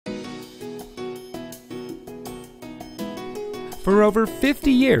For over 50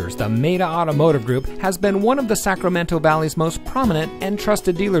 years, the Maita Automotive Group has been one of the Sacramento Valley's most prominent and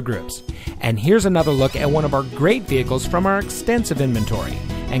trusted dealer groups. And here's another look at one of our great vehicles from our extensive inventory,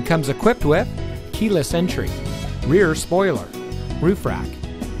 and comes equipped with keyless entry, rear spoiler, roof rack,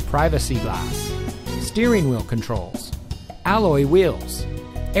 privacy glass, steering wheel controls, alloy wheels,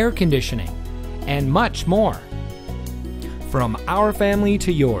 air conditioning, and much more. From our family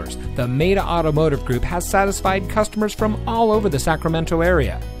to yours, the Maita Automotive Group has satisfied customers from all over the Sacramento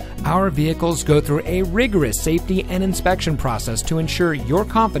area. Our vehicles go through a rigorous safety and inspection process to ensure your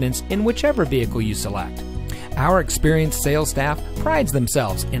confidence in whichever vehicle you select. Our experienced sales staff prides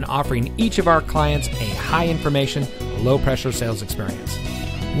themselves in offering each of our clients a high information, low pressure sales experience.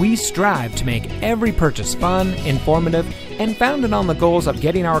 We strive to make every purchase fun, informative, and founded on the goals of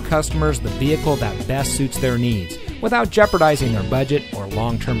getting our customers the vehicle that best suits their needs, without jeopardizing their budget or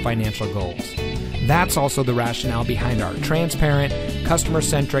long-term financial goals. That's also the rationale behind our transparent,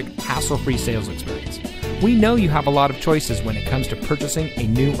 customer-centric, hassle-free sales experience. We know you have a lot of choices when it comes to purchasing a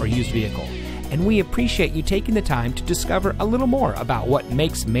new or used vehicle, and we appreciate you taking the time to discover a little more about what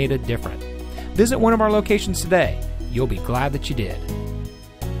makes Maita different. Visit one of our locations today. You'll be glad that you did.